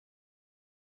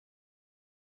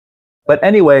But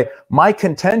anyway, my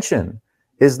contention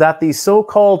is that the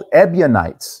so-called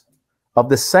Ebionites of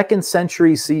the 2nd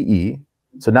century CE,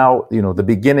 so now, the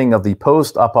beginning of the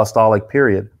post-apostolic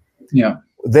period,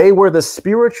 they were the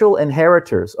spiritual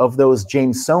inheritors of those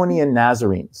Jamesonian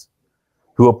Nazarenes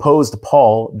who opposed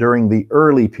Paul during the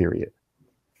early period.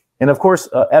 And of course,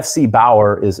 F.C.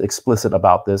 Bauer is explicit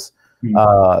about this.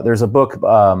 There's a book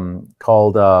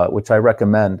called, which I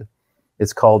recommend.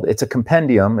 It's a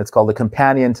compendium. It's called A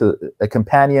Companion to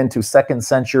 2nd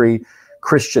Century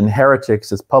Christian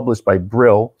Heretics. It's published by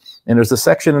Brill. And there's a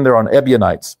section in there on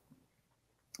Ebionites.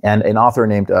 And an author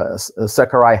named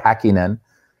Sakurai Hakkinen.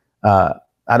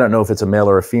 I don't know if it's a male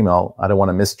or a female. I don't want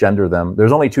to misgender them.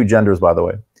 There's only 2 genders, by the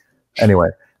way. Anyway,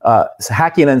 so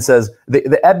Hakkinen says,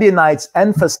 the Ebionites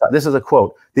emphasize, this is a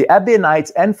quote, the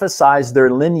Ebionites emphasized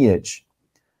their lineage.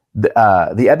 The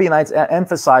Ebionites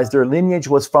emphasized their lineage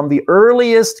was from the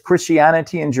earliest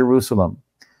Christianity in Jerusalem.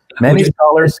 Many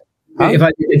scholars... If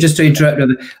I just to interrupt,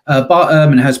 Bart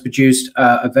Ehrman has produced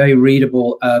a very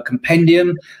readable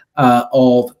compendium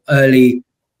of the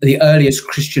earliest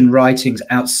Christian writings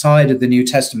outside of the New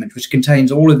Testament, which contains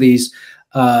all of these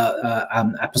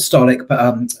apostolic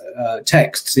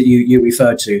texts that you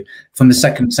referred to from the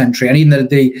 2nd century, and even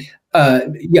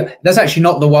that's actually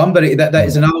not the one, but that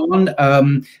is another one.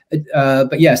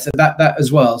 But yes, that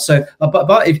as well. So,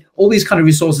 but if all these kind of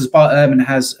resources Bart Ehrman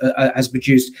has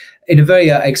produced in a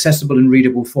very accessible and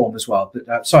readable form as well.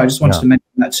 But sorry, I just wanted to mention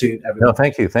that to everyone. No,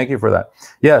 thank you for that.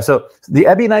 Yeah, so the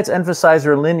Ebionites emphasized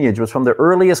their lineage was from the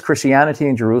earliest Christianity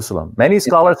in Jerusalem. Many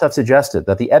scholars have suggested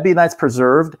that the Ebionites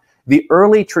preserved the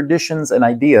early traditions and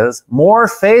ideas more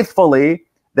faithfully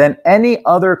than any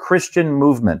other Christian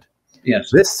movement. Yes.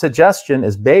 This suggestion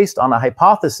is based on a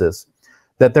hypothesis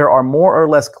that there are more or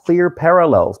less clear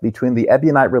parallels between the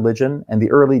Ebionite religion and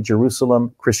the early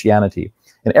Jerusalem Christianity.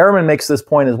 And Ehrman makes this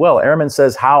point as well. Ehrman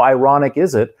says, how ironic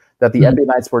is it that the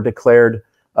Ebionites were declared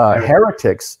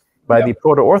heretics by the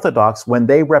Proto-Orthodox when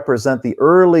they represent the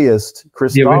earliest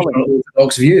Christology? The original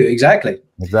Orthodox view, exactly.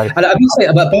 And I would say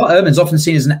about Bart Ehrman's often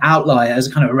seen as an outlier, as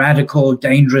a kind of radical,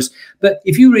 dangerous. But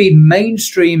if you read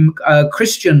mainstream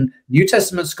Christian New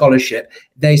Testament scholarship,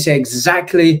 they say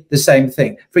exactly the same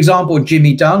thing. For example,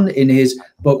 Jimmy Dunn in his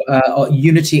book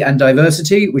Unity and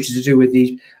Diversity, which is to do with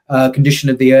the condition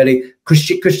of the early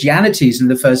Christianities in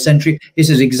the 1st century, he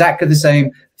says exactly the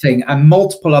same thing, and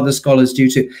multiple other scholars do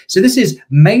too. So this is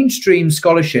mainstream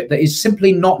scholarship that is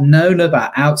simply not known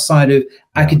about outside of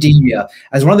academia,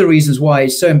 as one of the reasons why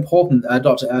it's so important,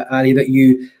 Dr. Ali, that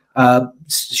you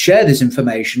share this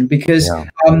information, because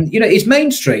it's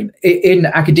mainstream in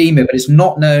academia, but it's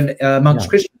not known amongst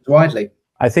Christians widely.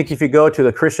 I think if you go to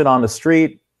the Christian on the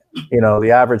street,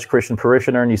 the average Christian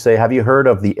parishioner, and you say, have you heard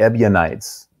of the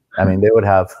Ebionites? I mean, they would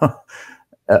have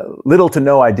little to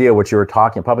no idea what you were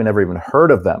talking, probably never even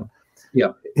heard of them.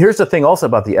 Yeah. Here's the thing also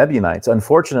about the Ebionites.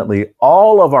 Unfortunately,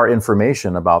 all of our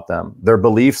information about them, their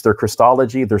beliefs, their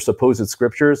Christology, their supposed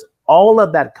scriptures, all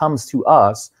of that comes to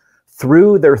us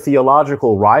through their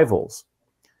theological rivals,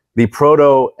 the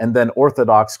proto and then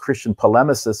Orthodox Christian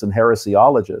polemicists and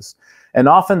heresiologists. And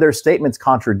often their statements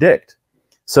contradict.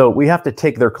 So we have to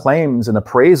take their claims and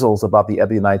appraisals about the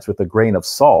Ebionites with a grain of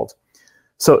salt.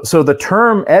 So the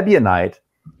term Ebionite,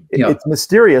 it's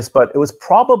mysterious, but it was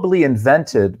probably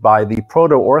invented by the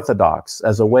proto-Orthodox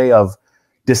as a way of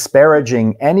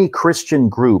disparaging any Christian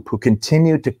group who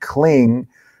continued to cling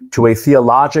to a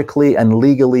theologically and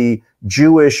legally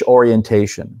Jewish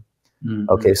orientation.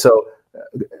 Okay, so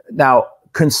now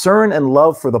concern and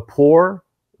love for the poor,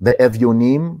 the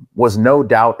Evyonim, was no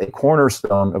doubt a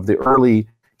cornerstone of the early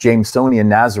Jamesonian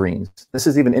Nazarenes. This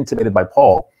is even intimated by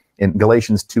Paul in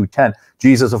Galatians 2:10.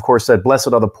 Jesus, of course, said,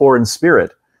 "Blessed are the poor in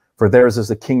spirit, for theirs is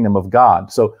the kingdom of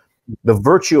God." So the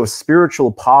virtue of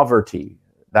spiritual poverty,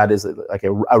 that is like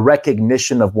a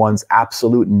recognition of one's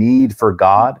absolute need for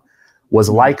God, was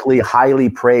likely highly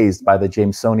praised by the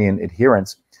Jamesonian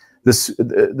adherents.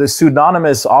 The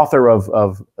pseudonymous author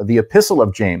of the Epistle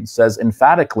of James says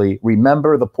emphatically,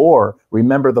 "Remember the poor,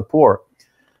 remember the poor."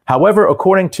 However,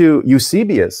 according to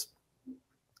Eusebius,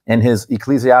 in his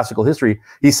ecclesiastical history,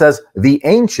 he says the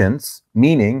ancients,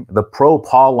 meaning the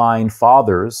pro-Pauline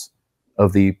fathers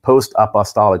of the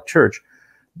post-apostolic church,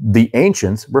 the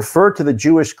ancients referred to the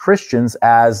Jewish Christians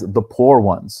as the poor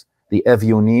ones, the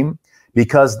Evyonim,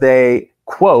 because they,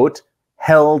 quote,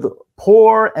 held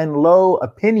poor and low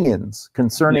opinions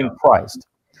concerning Christ.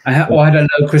 I had a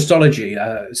low Christology.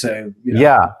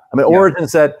 Yeah, I mean, Origen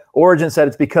said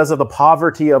it's because of the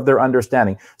poverty of their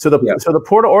understanding. So the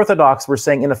Proto-Orthodox were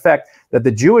saying, in effect, that the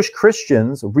Jewish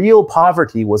Christians' real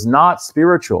poverty was not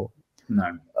spiritual,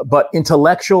 No. But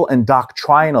intellectual and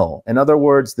doctrinal. In other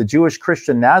words, the Jewish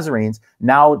Christian Nazarenes,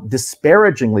 now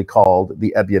disparagingly called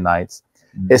the Ebionites,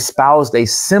 espoused a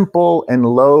simple and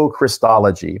low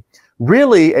Christology,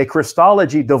 really a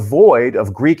Christology devoid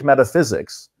of Greek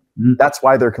metaphysics. That's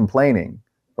why they're complaining,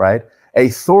 right? A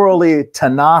thoroughly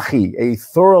Tanakhi, a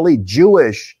thoroughly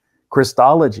Jewish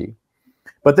Christology.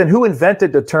 But then who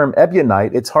invented the term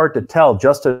Ebionite? It's hard to tell.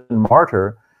 Justin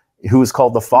Martyr, who is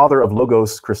called the father of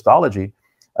Logos Christology,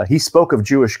 he spoke of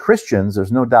Jewish Christians.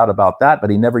 There's no doubt about that, but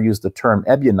he never used the term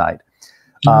Ebionite.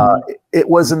 It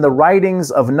was in the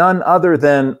writings of none other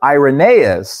than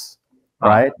Irenaeus,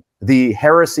 right? The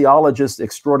heresiologist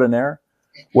extraordinaire,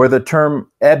 where the term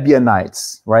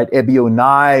Ebionites, right?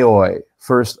 Ebionioi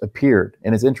first appeared.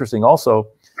 And it's interesting also,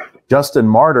 Justin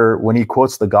Martyr, when he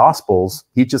quotes the Gospels,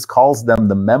 he just calls them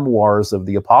the memoirs of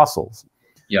the apostles.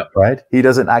 Yeah. Right? He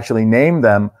doesn't actually name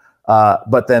them.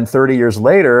 But then 30 years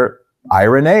later,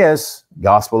 Irenaeus,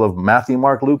 Gospel of Matthew,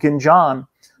 Mark, Luke, and John.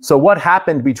 So what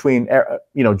happened between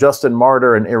Justin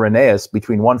Martyr and Irenaeus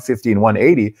between 150 and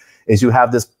 180 is you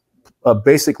have this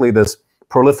basically this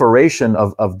proliferation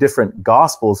of different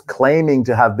Gospels claiming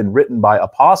to have been written by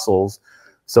apostles.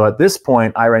 So at this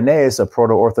point, Irenaeus, a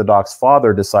proto-Orthodox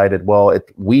father, decided, well,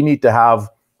 we need to have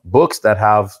books that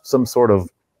have some sort of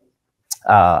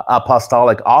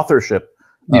apostolic authorship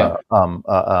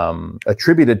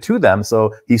attributed to them.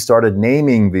 So he started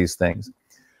naming these things.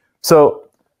 So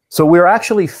we're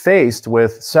actually faced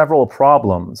with several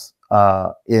problems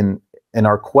in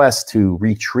our quest to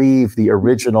retrieve the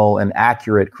original and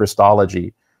accurate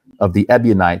Christology of the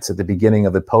Ebionites at the beginning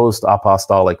of the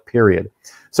post-apostolic period.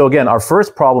 So again, our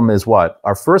first problem is what?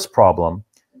 Our first problem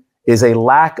is a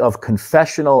lack of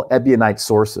confessional Ebionite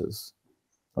sources.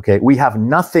 Okay, we have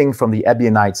nothing from the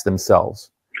Ebionites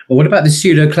themselves. Well, what about the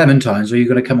pseudo-Clementines? Are you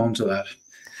going to come on to that?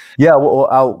 Yeah,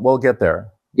 we'll get there.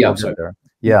 Yeah, we'll get there.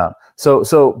 Yeah.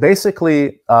 So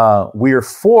basically, we're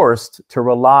forced to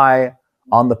rely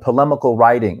on the polemical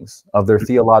writings of their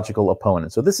theological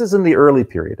opponents. So this is in the early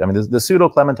period. I mean, the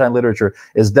pseudo-Clementine literature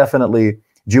is definitely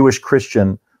Jewish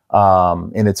Christian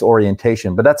in its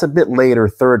orientation, but that's a bit later,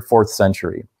 3rd, 4th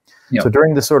century. Yep. So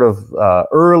during the sort of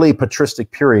early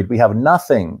patristic period, we have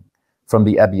nothing from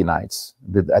the Ebionites,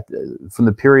 from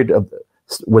the period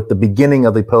with the beginning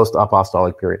of the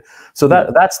post-apostolic period. So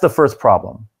that's the first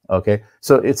problem. Okay,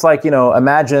 so it's like,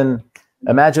 imagine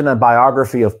a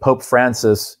biography of Pope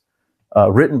Francis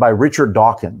written by Richard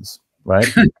Dawkins,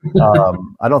 right?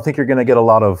 I don't think you're going to get a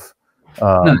lot of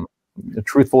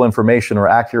truthful information or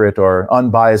accurate or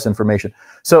unbiased information.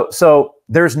 So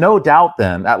there's no doubt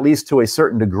then, at least to a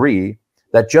certain degree,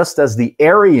 that just as the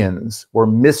Arians were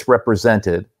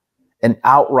misrepresented and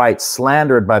outright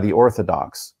slandered by the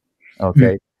Orthodox,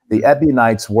 okay, the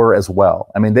Ebionites were as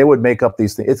well. I mean, they would make up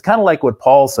these things. It's kind of like what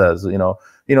Paul says,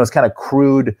 it's kind of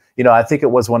crude. I think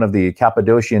it was one of the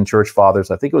Cappadocian church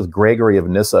fathers. I think it was Gregory of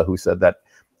Nyssa who said that,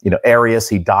 Arius,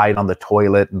 he died on the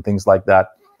toilet and things like that.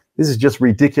 This is just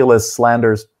ridiculous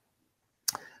slanders.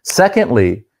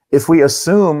 Secondly, if we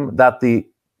assume that the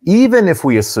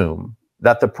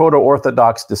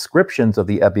proto-Orthodox descriptions of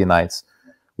the Ebionites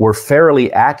were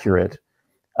fairly accurate,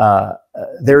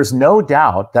 there's no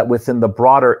doubt that within the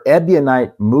broader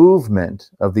Ebionite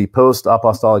movement of the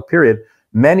post-apostolic period,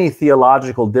 many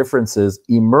theological differences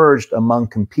emerged among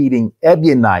competing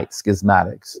Ebionite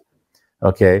schismatics.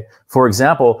 Okay, for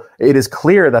example, it is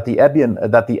clear that the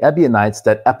Ebionites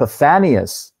that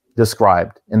Epiphanius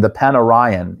described in the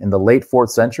Panarion in the late 4th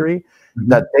century,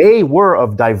 that they were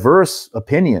of diverse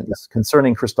opinions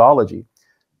concerning Christology.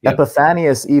 Yep.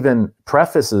 Epiphanius even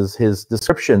prefaces his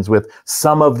descriptions with,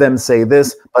 some of them say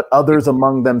this, but others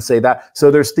among them say that.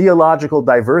 So there's theological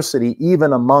diversity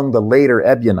even among the later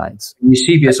Ebionites.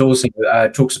 Eusebius also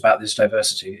talks about this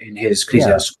diversity in his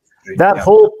Ecclesiastes. That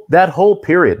whole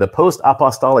period, the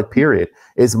post-apostolic period,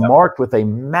 is marked with a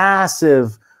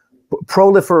massive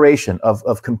proliferation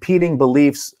of competing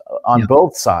beliefs on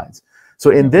both sides.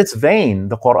 So in this vein,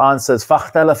 the Quran says,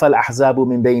 فَاخْتَلَفَ الْأَحْزَابُ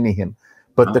مِنْ بَيْنِهِمْ.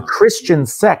 But the Christian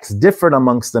sects differed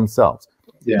amongst themselves.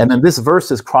 And then this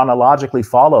verse is chronologically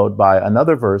followed by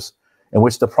another verse in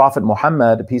which the Prophet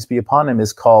Muhammad, peace be upon him,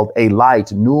 is called a light,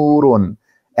 nurun.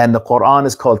 And the Quran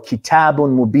is called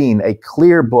kitabun mubin, a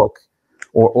clear book,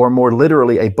 or more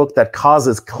literally, a book that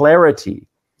causes clarity,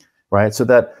 right? So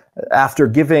that after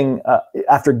giving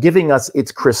us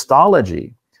its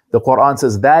Christology, the Quran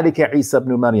says, ذَلِكَ عِيسَى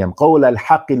ibn Maryam, قَوْلَ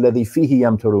الْحَقِّ الَّذِي فِيهِ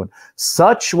يَمْتُرُونَ.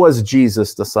 Such was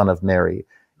Jesus, the son of Mary.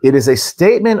 It is a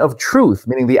statement of truth,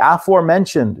 meaning the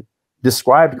aforementioned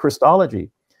described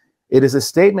Christology. It is a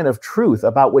statement of truth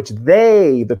about which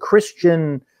they, the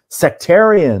Christian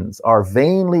Sectarians are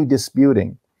vainly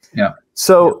disputing. Yeah.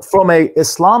 So from a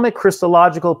Islamic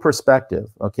Christological perspective,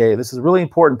 okay, this is a really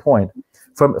important point.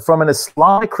 From an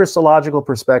Islamic Christological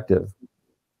perspective,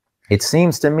 it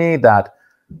seems to me that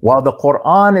while the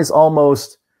Quran is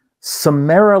almost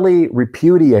summarily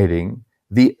repudiating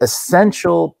the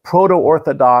essential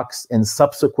proto-Orthodox and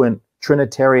subsequent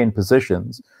Trinitarian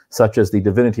positions, such as the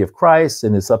divinity of Christ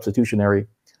and his substitutionary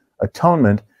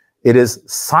atonement, it is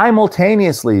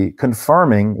simultaneously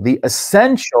confirming the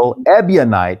essential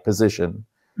Ebionite position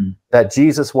that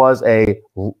Jesus was a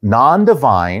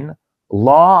non-divine,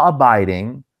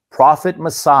 law-abiding prophet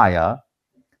Messiah,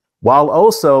 while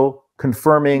also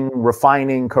confirming,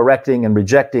 refining, correcting, and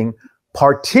rejecting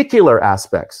particular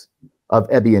aspects of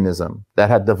Ebionism that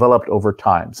had developed over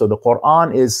time. So the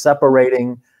Quran is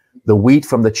separating the wheat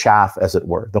from the chaff, as it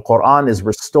were. The Quran is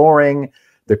restoring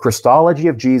the Christology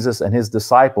of Jesus and his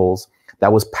disciples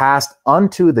that was passed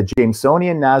unto the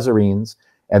Jamesonian Nazarenes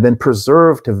and then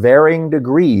preserved to varying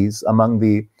degrees among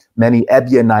the many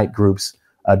Ebionite groups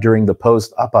during the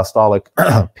post-apostolic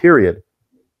period.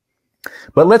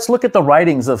 But let's look at the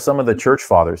writings of some of the church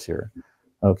fathers here.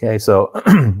 Okay, so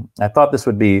I thought this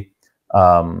would be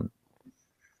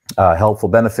helpful,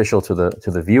 beneficial to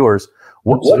the viewers.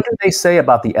 What do they say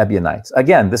about the Ebionites?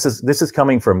 Again, this is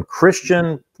coming from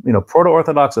Christian,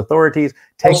 proto-Orthodox authorities.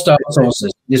 Hostile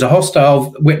sources. These are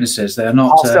hostile witnesses. They are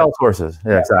not hostile sources.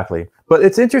 Yeah, exactly. But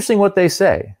it's interesting what they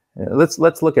say. Let's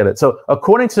look at it. So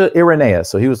according to Irenaeus,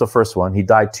 so he was the first one. He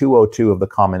died 202 of the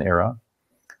Common Era.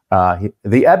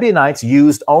 The Ebionites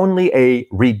used only a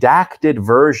redacted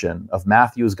version of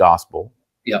Matthew's gospel.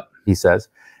 Yeah, he says.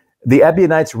 The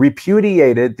Ebionites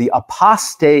repudiated the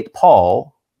apostate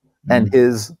Paul and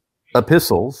his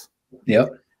epistles. Yep.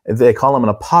 They call him an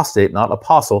apostate, not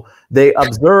apostle. They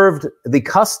observed the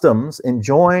customs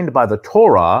enjoined by the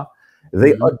Torah.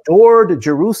 They adored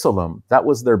Jerusalem. That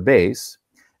was their base.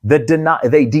 They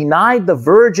denied the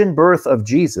virgin birth of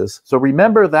Jesus. So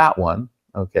remember that one.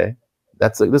 Okay.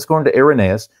 Let's go into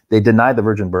Irenaeus. They denied the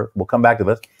virgin birth. We'll come back to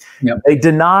this. Yep. They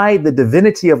denied the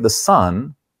divinity of the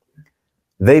Son.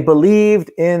 They believed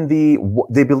in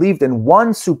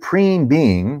one supreme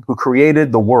being who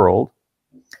created the world.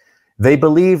 They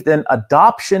believed in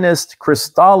adoptionist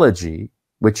Christology,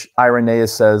 which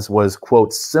Irenaeus says was,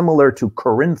 quote, similar to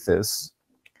Corinthus.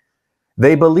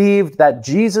 They believed that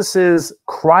Jesus's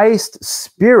Christ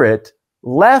spirit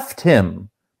left him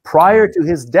prior to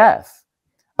his death.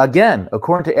 Again,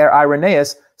 according to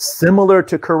Irenaeus, similar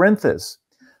to Corinthus.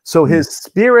 So his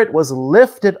spirit was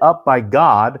lifted up by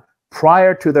God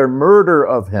prior to their murder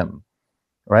of him,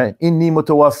 right? Inni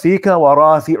mutawaffika wa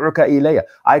rafi'uka ilayya.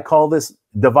 I call this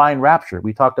divine rapture.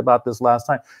 We talked about this last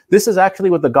time. This is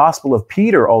actually what the Gospel of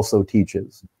Peter also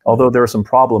teaches, although there are some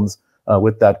problems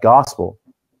with that gospel.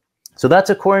 So that's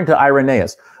according to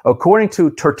Irenaeus. According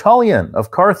to Tertullian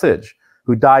of Carthage,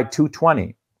 who died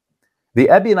 220, the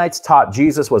Ebionites taught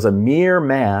Jesus was a mere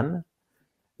man.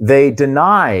 They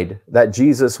denied that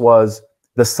Jesus was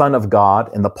the Son of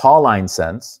God in the Pauline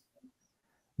sense.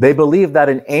 They believed that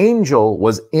an angel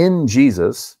was in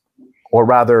Jesus, or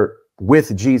rather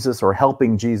with Jesus or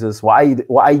helping Jesus.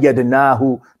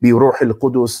 وَأَيَّدْنَاهُ بِرُوحِ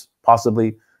الْقُدُسِ,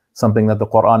 possibly something that the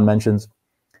Quran mentions.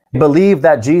 Believed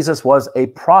that Jesus was a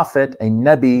prophet, a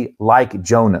Nabi like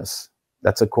Jonas.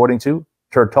 That's according to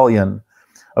Tertullian.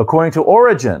 According to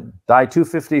Origen, died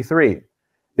 253,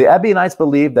 the Ebionites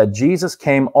believed that Jesus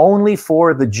came only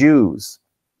for the Jews.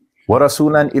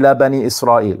 وَرَسُولًا إِلَى بَنِي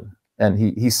إِسْرَائِيلِ. And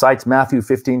he cites Matthew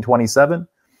 15:27,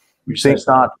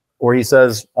 where he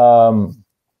says,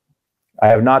 I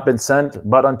have not been sent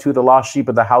but unto the lost sheep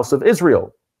of the house of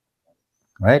Israel.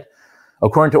 Right?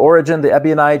 According to Origen, the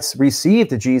Ebionites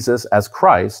received Jesus as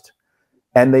Christ,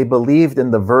 and they believed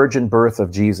in the virgin birth of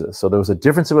Jesus. So there was a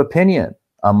difference of opinion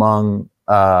among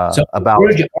about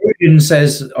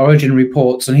Origen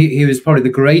reports, and he was probably the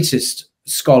greatest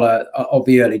scholar of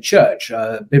the early church,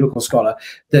 biblical scholar,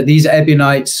 that these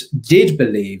Ebionites did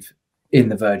believe in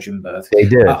the virgin birth. They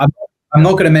did. I'm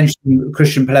not going to mention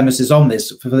Christian polemicists on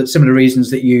this for similar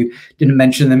reasons that you didn't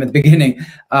mention them at the beginning.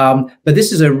 But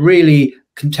this is a really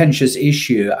contentious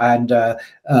issue, and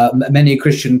many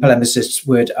Christian polemicists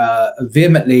would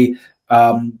vehemently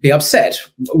be upset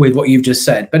with what you've just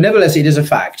said. But nevertheless, it is a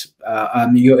fact.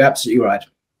 You're absolutely right.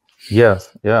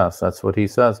 Yes, that's what he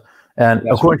says. And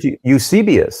according to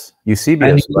Eusebius,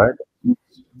 right?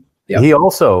 Yeah. He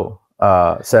also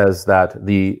says that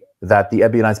the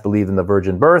Ebionites believed in the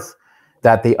virgin birth,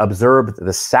 that they observed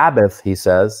the Sabbath, he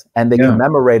says, and they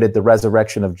commemorated the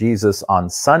resurrection of Jesus on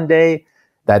Sunday,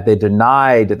 that they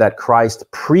denied that Christ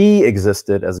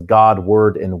pre-existed as God,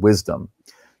 Word, and wisdom.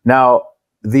 Now,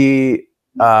 the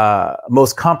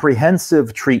most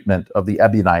comprehensive treatment of the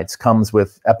Ebionites comes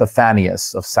with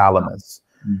Epiphanius of Salamis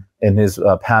in his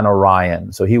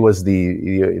Pan-Orion. So he was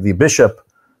the bishop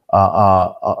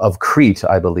of Crete,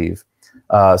 I believe.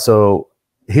 So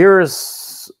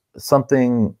here's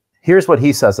what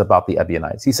he says about the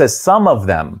Ebionites. He says, some of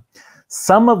them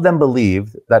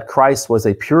believed that Christ was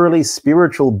a purely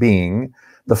spiritual being,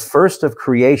 the first of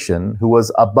creation, who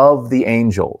was above the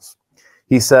angels.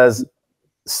 He says,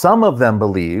 some of them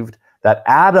believed that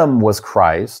Adam was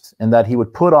Christ and that he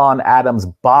would put on Adam's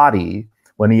body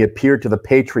when he appeared to the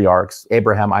patriarchs,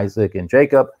 Abraham, Isaac, and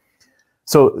Jacob.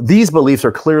 So these beliefs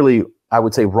are clearly, I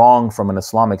would say, wrong from an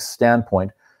Islamic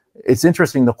standpoint. It's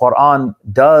interesting, the Quran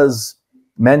does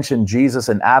mention Jesus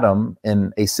and Adam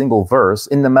in a single verse.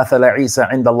 Inna mathala Isa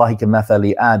inda Allahi ka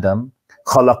mathali Adam,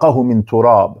 khalaqahu min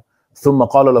turab, thumma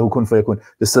qala lahu kun fayakun.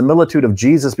 The similitude of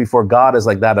Jesus before God is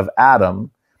like that of Adam.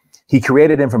 He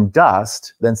created him from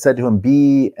dust, then said to him,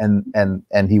 be, and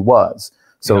he was.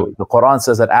 So the Quran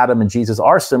says that Adam and Jesus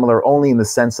are similar only in the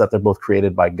sense that they're both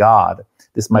created by God.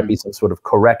 This might be some sort of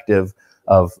corrective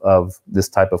of this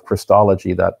type of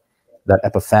Christology that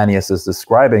Epiphanius is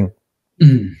describing.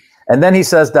 And then he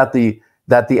says that the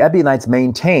Ebionites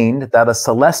maintained that a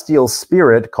celestial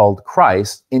spirit called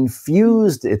Christ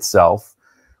infused itself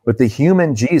with the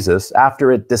human Jesus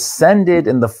after it descended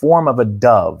in the form of a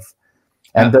dove.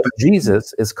 And that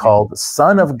Jesus is called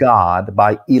Son of God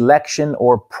by election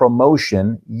or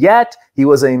promotion, yet he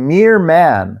was a mere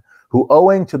man who,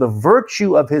 owing to the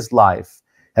virtue of his life,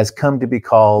 has come to be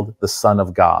called the Son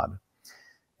of God.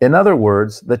 In other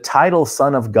words, the title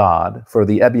Son of God for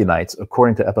the Ebionites,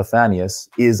 according to Epiphanius,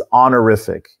 is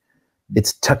honorific.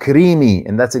 It's takrimi,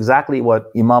 and that's exactly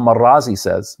what Imam al-Razi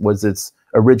says was its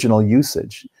original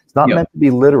usage. It's not meant to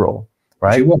be literal,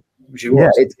 right? Yeah,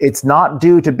 it's not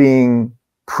due to being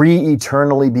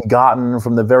pre-eternally begotten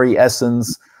from the very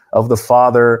essence of the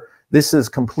Father. This is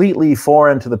completely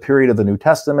foreign to the period of the New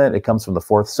Testament. It comes from the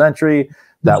 4th century.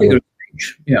 That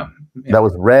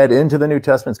was read into the New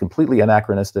Testament. It's completely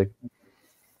anachronistic.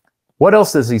 What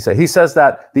else does he say? He says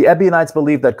that the Ebionites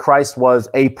believed that Christ was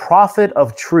a prophet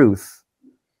of truth,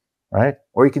 right?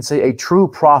 Or you can say a true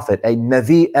prophet, a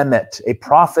Navi Emet, a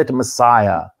prophet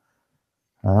Messiah.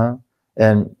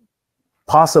 And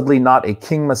possibly not a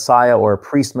king Messiah or a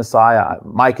priest Messiah.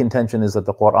 My contention is that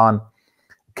the Quran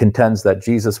contends that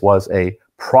Jesus was a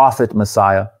prophet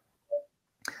Messiah.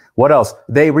 What else?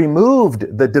 They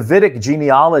removed the Davidic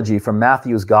genealogy from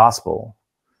Matthew's gospel.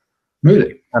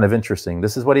 Really? Kind of interesting.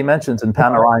 This is what he mentions in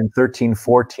Pan-Orion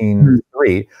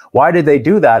 13:14-3. Why did they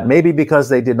do that? Maybe because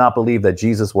they did not believe that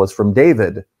Jesus was from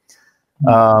David.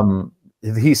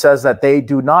 He says that they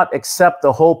do not accept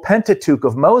the whole Pentateuch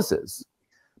of Moses,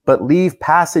 but leave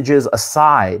passages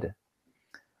aside.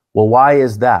 Well, why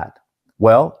is that?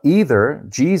 Well, either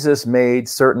Jesus made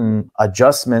certain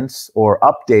adjustments or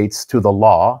updates to the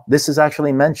law. This is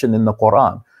actually mentioned in the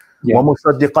Quran.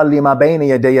 وَمُصَدِّقًا لِمَا بَيْنَ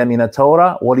يَدَيَّ مِنَ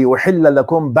التَّوْرَةِ وَلِيُحِلَّ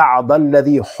لَكُمْ بَعْضَ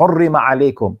الَّذِي حُرِّمَ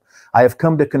عَلَيْكُمْ. I have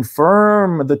come to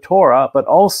confirm the Torah, but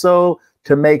also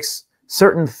to make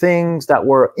certain things that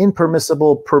were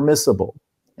impermissible permissible.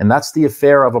 And that's the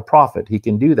affair of a prophet. He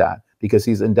can do that because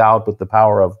he's endowed with the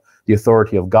power of the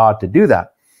authority of God to do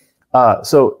that.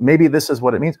 So maybe this is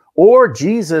what it means. Or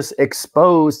Jesus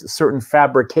exposed certain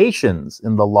fabrications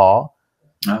in the law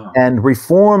and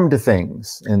reformed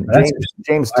things. And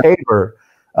James Tabor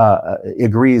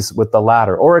agrees with the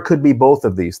latter. Or it could be both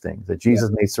of these things, that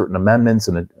Jesus made certain amendments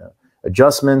and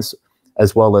adjustments,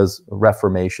 as well as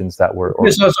reformations that were...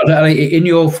 In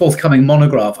your forthcoming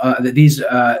monograph, these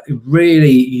really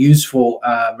useful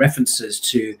references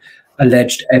to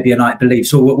alleged Ebionite beliefs.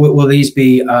 So will these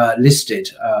be listed?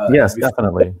 Yes,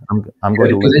 definitely. I'm going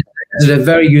to list. It's a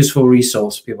very useful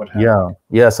resource for people to have. Yeah,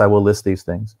 yes, I will list these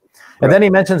things. And then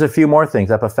he mentions a few more things.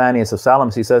 Epiphanius of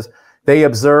Salamis, he says, they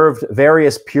observed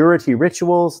various purity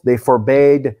rituals. They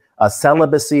forbade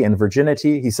celibacy and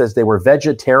virginity. He says they were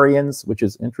vegetarians, which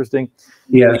is interesting.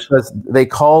 Yeah, because they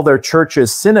call their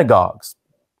churches synagogues,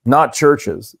 not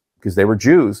churches, because they were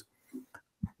Jews.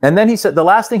 And then he said, the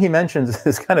last thing he mentions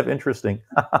is kind of interesting.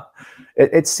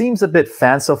 It seems a bit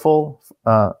fanciful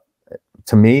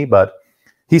to me, but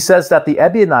he says that the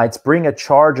Ebionites bring a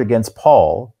charge against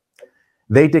Paul.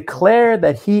 They declare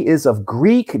that he is of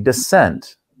Greek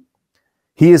descent.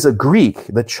 He is a Greek,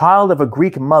 the child of a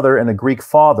Greek mother and a Greek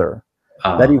father,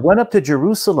 that he went up to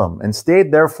Jerusalem and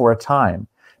stayed there for a time,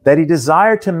 that he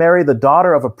desired to marry the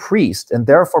daughter of a priest and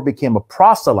therefore became a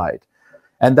proselyte,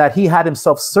 and that he had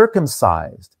himself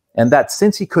circumcised, and that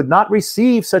since he could not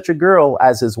receive such a girl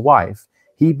as his wife,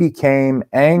 he became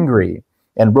angry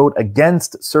and wrote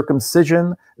against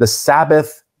circumcision, the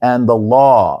Sabbath, and the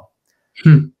law.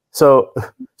 So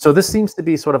this seems to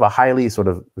be sort of a highly sort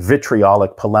of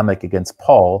vitriolic polemic against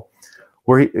Paul,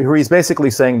 where he's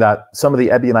basically saying that some of the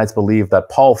Ebionites believe that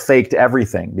Paul faked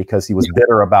everything because he was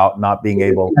bitter about not being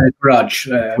able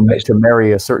to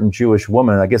marry a certain Jewish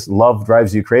woman. I guess love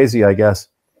drives you crazy, I guess.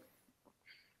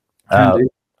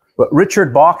 But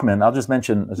Richard Bachman, I'll just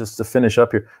mention, just to finish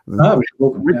up here.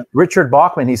 Richard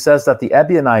Bachman, he says that the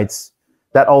Ebionites,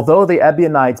 that although the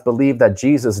Ebionites believed that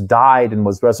Jesus died and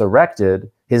was resurrected,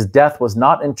 his death was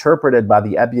not interpreted by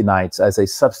the Ebionites as a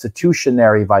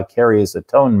substitutionary vicarious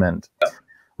atonement.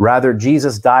 Rather,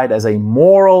 Jesus died as a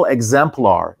moral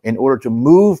exemplar in order to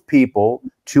move people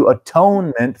to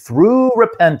atonement through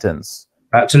repentance.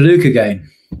 Back to Luke again.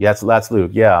 Yes, that's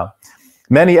Luke, yeah.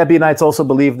 Many Ebionites also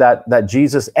believe that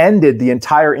Jesus ended the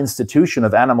entire institution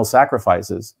of animal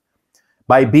sacrifices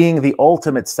by being the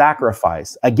ultimate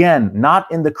sacrifice. Again, not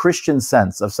in the Christian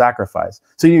sense of sacrifice.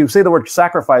 So you say the word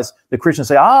sacrifice, the Christians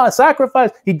say, sacrifice,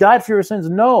 he died for your sins.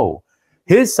 No,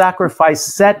 his sacrifice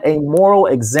set a moral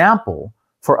example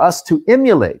for us to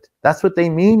emulate. That's what they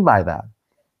mean by that,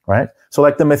 right? So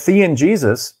like the Matthean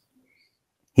Jesus,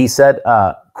 he said,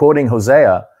 quoting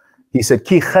Hosea, he said,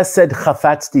 Ki chesed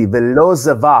chafatzti velo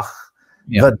zavach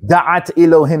v'da'at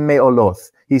Elohim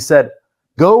me'oloth. He said,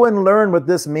 go and learn what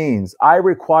this means. I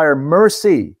require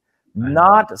mercy,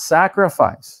 not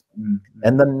sacrifice.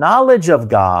 And the knowledge of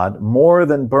God more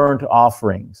than burnt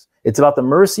offerings. It's about the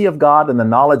mercy of God and the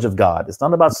knowledge of God. It's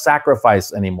not about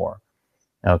sacrifice anymore.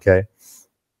 Okay.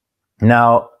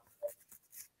 Now,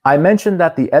 I mentioned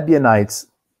that the Ebionites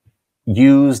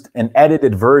used an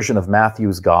edited version of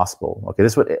Matthew's gospel. Okay,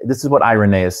 this is what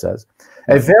Irenaeus says.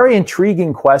 A very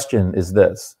intriguing question is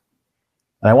this,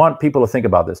 and I want people to think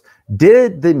about this.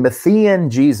 Did the Matthean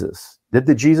Jesus, did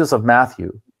the Jesus of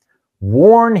Matthew,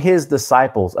 warn his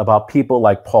disciples about people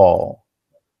like Paul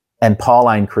and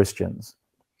Pauline Christians?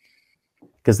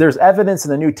 Because there's evidence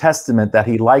in the New Testament that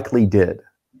he likely did.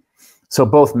 So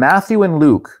both Matthew and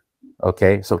Luke,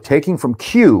 okay, so taking from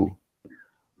Q,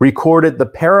 recorded the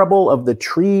parable of the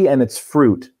tree and its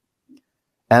fruit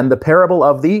and the parable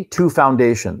of the two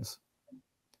foundations.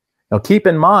 Now keep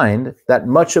in mind that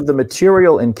much of the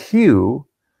material in Q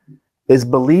is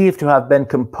believed to have been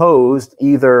composed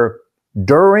either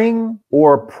during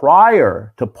or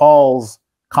prior to Paul's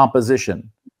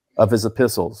composition of his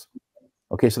epistles.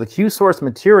 Okay, so the Q source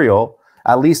material,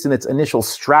 at least in its initial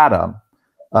strata,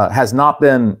 has not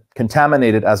been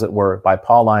contaminated, as it were, by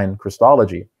Pauline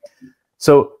Christology.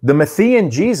 So the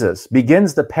Matthean Jesus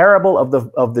begins the parable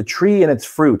of the tree and its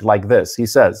fruit like this. He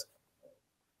says,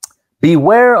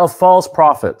 beware of false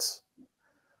prophets,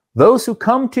 those who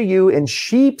come to you in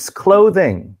sheep's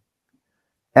clothing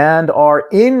and are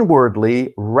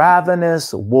inwardly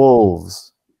ravenous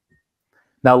wolves.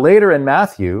 Now later in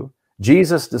Matthew,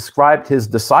 Jesus described his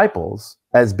disciples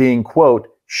as being, quote,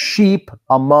 sheep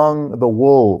among the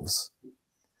wolves.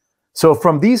 So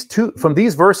from these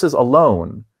verses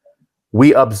alone,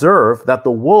 we observe that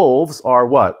the wolves are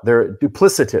what? They're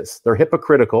duplicitous. They're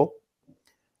hypocritical.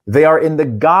 They are in the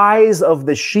guise of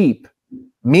the sheep,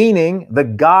 meaning the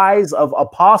guise of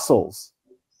apostles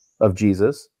of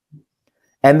Jesus.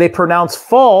 And they pronounce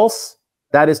false,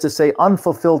 that is to say,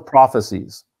 unfulfilled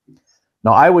prophecies.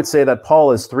 Now, I would say that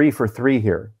Paul is 3 for 3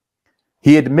 here.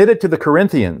 He admitted to the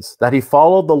Corinthians that he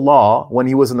followed the law when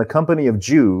he was in the company of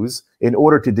Jews in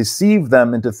order to deceive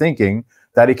them into thinking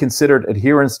that he considered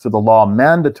adherence to the law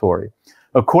mandatory.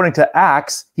 According to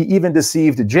Acts, he even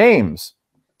deceived James.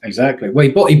 Exactly.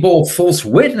 Well, he bore false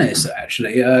witness,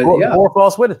 actually. Bore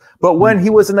false witness. But when he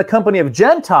was in the company of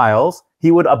Gentiles,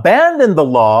 he would abandon the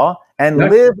law and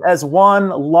live as one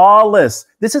lawless.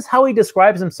 This is how he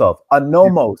describes himself,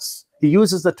 anomos. He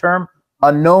uses the term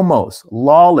anomos,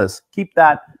 lawless. Keep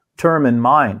that term in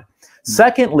mind.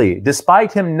 Secondly,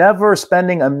 despite him never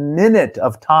spending a minute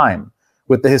of time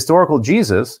with the historical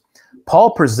Jesus,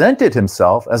 Paul presented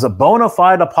himself as a bona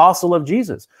fide apostle of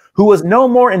Jesus, who was no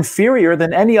more inferior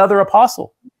than any other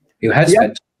apostle. He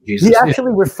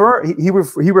actually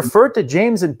referred to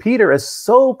James and Peter as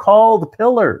so-called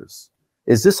pillars.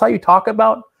 Is this how you talk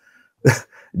about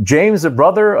James, the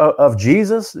brother of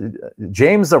Jesus,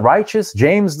 James the righteous,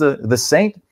 James the saint?